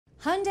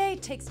Hyundai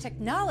takes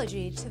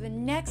technology to the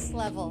next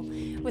level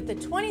with the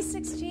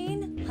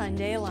 2016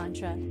 Hyundai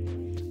Elantra.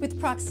 With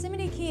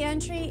proximity key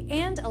entry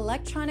and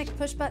electronic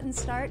push-button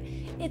start,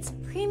 it's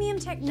premium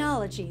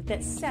technology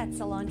that sets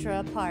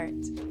Elantra apart.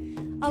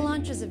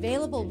 Elantra's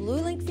available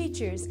BlueLink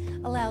features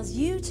allows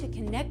you to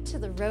connect to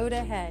the road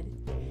ahead.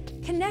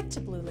 Connect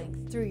to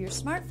BlueLink through your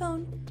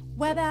smartphone,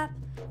 web app,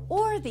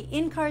 or the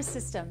in-car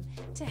system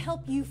to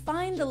help you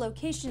find the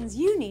locations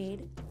you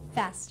need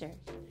faster.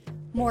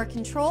 More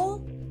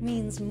control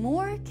means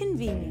more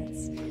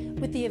convenience.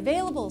 With the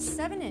available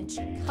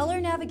 7-inch color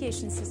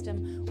navigation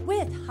system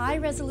with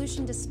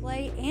high-resolution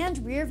display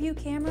and rear-view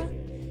camera,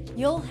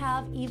 you'll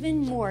have even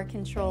more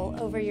control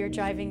over your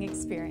driving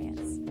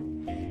experience.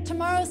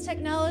 Tomorrow's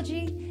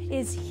technology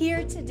is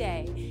here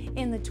today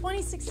in the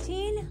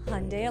 2016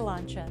 Hyundai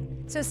Elantra.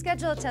 So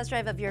schedule a test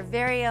drive of your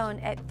very own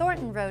at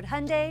Thornton Road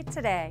Hyundai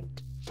today.